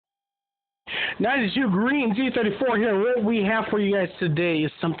92 Green Z34 here. What we have for you guys today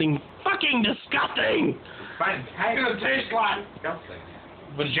is something fucking disgusting. It's gonna taste like disgusting.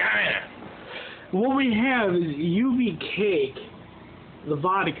 Vagina. What we have is Yuckkkk, the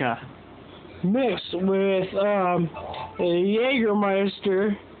vodka, mixed with a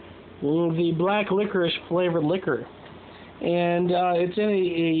Jagermeister, the black licorice flavored liquor. And it's in a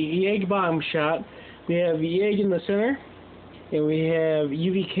Yeg bomb shot. We have Yeg in the center, and we have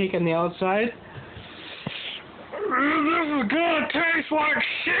Yuckkkk on the outside. This is gonna taste like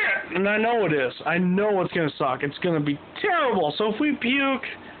shit! And I know it is. I know it's gonna suck. It's gonna be terrible. So if we puke...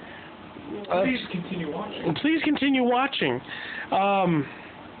 please continue watching. Please continue watching. I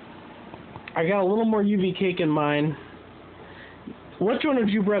got a little more Yuckkkk in mine. Which one would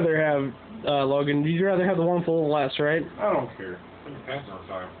you rather have, Logan? Would you rather have the one full of less, right? I don't care. It depends on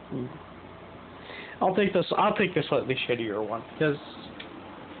time. I'll take this slightly shittier one, because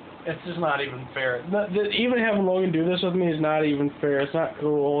it's just not even fair. Even having Logan do this with me is not even fair. It's not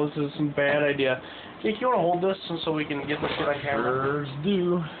cool. This is some bad idea. Jake, you want to hold this so we can get this shit on camera?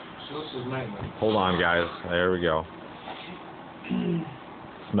 Do. So this is nightmare. Hold on, guys. There we go.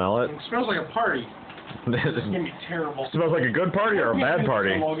 Smell it? It smells like a party. This is gonna be terrible. Smells like a good party or a bad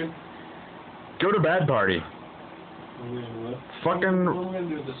party? Go to bad party. Fucking... What are we gonna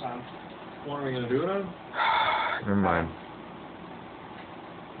do this on? What are we gonna do it on? Never mind.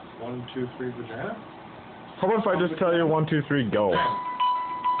 1, 2, 3, vagina? How about if I just tell you 1, 2, 3, go?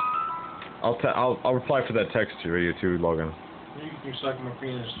 I'll reply for that text to you too, Logan. You can suck my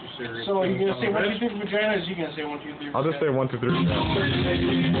penis, you serious. So are you gonna say 1, 2, 3 vagina, or is you gonna say 1, 2, 3 I'll just say 1, 2, 3.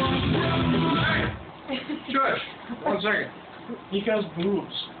 Shush! 1 second. Because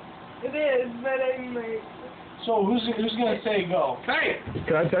boobs. It is, but I'm like... So who's gonna say go? Hey!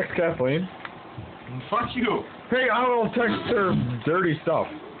 Can I text Kathleen? Fuck you! Hey, I don't text her dirty stuff.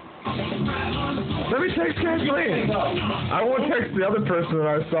 Let me text Kathleen. I won't text the other person that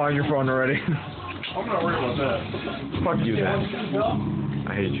I saw on your phone already. I'm not worried about that. Fuck you, then.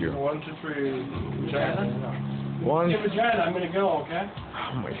 I hate you. 1, 2, 3, vagina? 1. Say vagina, I'm gonna go, okay?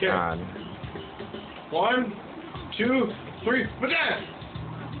 Oh my god. 1, 2, 3, vagina!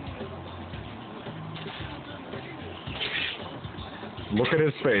 Look at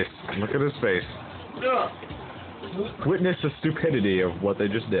his face. Look at his face. Witness the stupidity of what they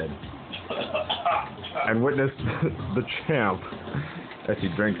just did. And witness the champ as he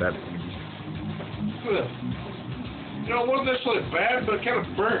drank that. You know, it wasn't necessarily bad, but it kind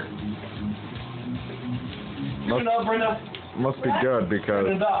of burnt. Must be good because...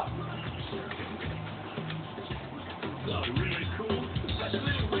 Turn it up.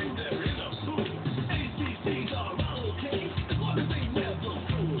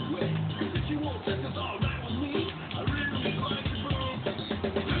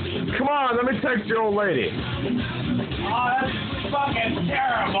 Come on, let me text your old lady. Oh, that's fucking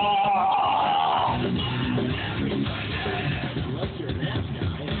terrible!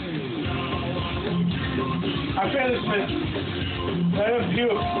 I finished it. I have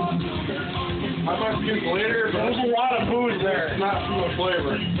puke. I might puke later, but There's a lot of booze there. it's not from the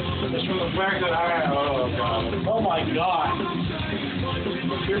flavor. It's from the fact that oh god. Oh my god.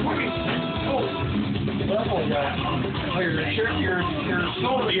 You're fucking... Oh. Level guy. Oh, your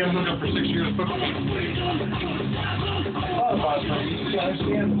soda you haven't hooked up for 6 years, but... I thought about it, but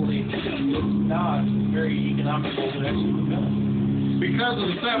understandably, not very economical to actually do. Because of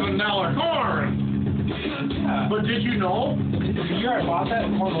the $7 corn! Yeah. But did you know? The year I bought that,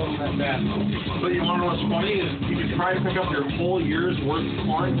 corn wasn't that bad. But you want to know what's funny is you could try to pick up your whole year's worth of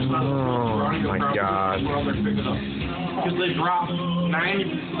corn. Just not Oh my god. Pick it up. Because they drop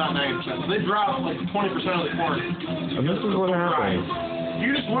 90%, not 90%, they drop like 20% of the corn. And this is what happens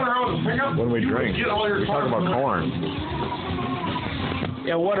You just went around with a pickup? when we drink. Get all your We talk about corn.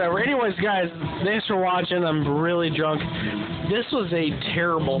 Yeah, whatever. Anyways, guys, thanks for watching. I'm really drunk. This was a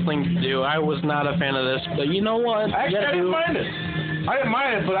terrible thing to do. I was not a fan of this, but you know what? I didn't mind it. I didn't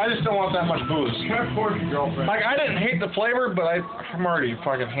mind it, but I just don't want that much booze. Can I pour your girlfriend? Like, I didn't hate the flavor, but I'm already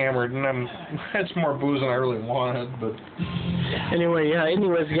fucking hammered, and it's more booze than I really wanted, but... Anyway, yeah,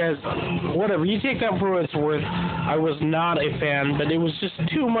 anyways, guys, whatever. You take that for what it's worth. I was not a fan, but it was just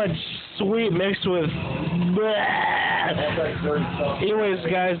too much sweet mixed with... Anyways,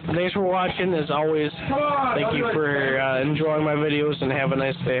 guys, thanks for watching. As always, thank you for enjoying my videos, and have a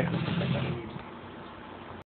nice day.